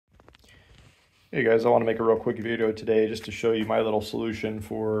Hey guys, I want to make a real quick video today just to show you my little solution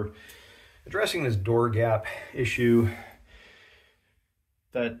for addressing this door gap issue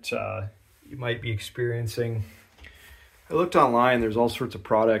that you might be experiencing. I looked online, there's all sorts of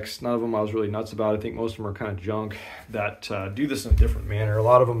products. None of them I was really nuts about. I think most of them are kind of junk that do this in a different manner. A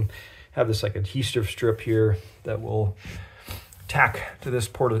lot of them have this like adhesive strip here that will tack to this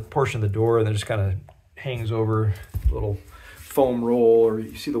portion of the door, and then just kind of hangs over a little foam roll, or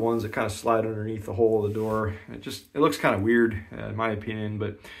you see the ones that kind of slide underneath the hole of the door. It looks kind of weird in my opinion,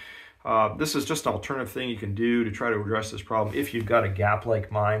 but this is just an alternative thing you can do to try to address this problem. If you've got a gap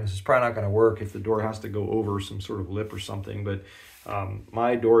like mine, this is probably not going to work if the door has to go over some sort of lip or something, but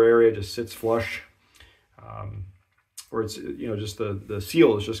my door area just sits flush, or it's, you know, just the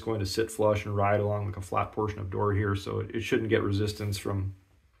seal is just going to sit flush and ride along like a flat portion of door here, so it shouldn't get resistance from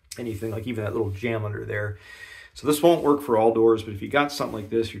anything, like even that little jam under there. So this won't work for all doors, but if you got something like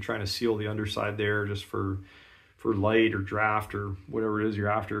this, you're trying to seal the underside there just for light or draft or whatever it is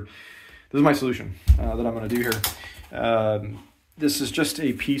you're after, this is my solution that I'm going to do here. This is just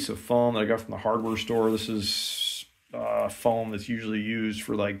a piece of foam that I got from the hardware store. This is foam that's usually used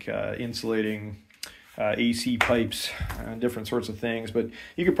for like insulating AC pipes and different sorts of things, but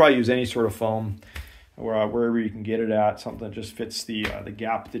you could probably use any sort of foam wherever you can get it at, something that just fits the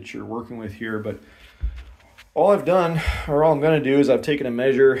gap that you're working with here. But all I've done, or all I'm going to do, is I've taken a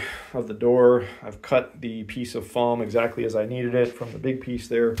measure of the door. I've cut the piece of foam exactly as I needed it from the big piece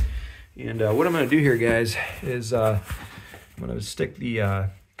there. And what I'm going to do here, guys, is I'm going to stick the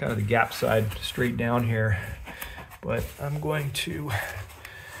kind of the gap side straight down here. But I'm going to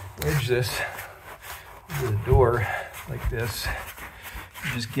wedge this into the door like this.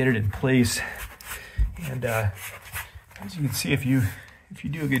 And just get it in place. And as you can see, if you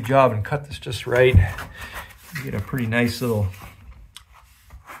do a good job and cut this just right, you get a pretty nice little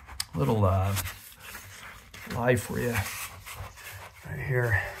lie for you right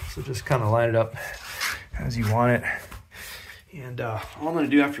here. So just kind of line it up as you want it. And all I'm going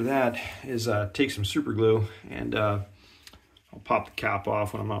to do after that is take some super glue, and I'll pop the cap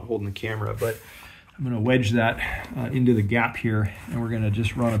off when I'm not holding the camera, but I'm going to wedge that into the gap here, and we're going to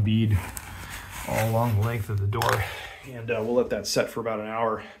just run a bead all along the length of the door, and we'll let that set for about an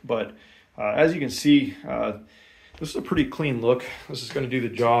hour. But as you can see, this is a pretty clean look. This is going to do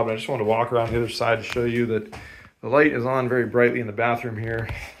the job. I just want to walk around the other side to show you that the light is on very brightly in the bathroom here,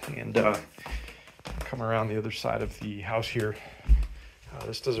 and come around the other side of the house here.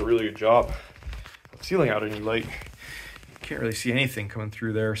 This does a really good job of sealing out any light. You can't really see anything coming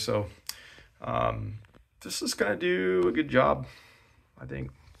through there, so this is going to do a good job. I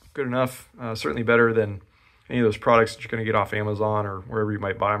think good enough, certainly better than any of those products that you're going to get off Amazon or wherever you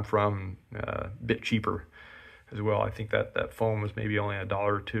might buy them from, a bit cheaper as well. I think that foam was maybe only $1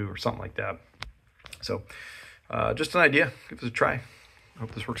 or $2 or something like that. So just an idea. Give this a try. I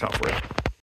hope this works out for you.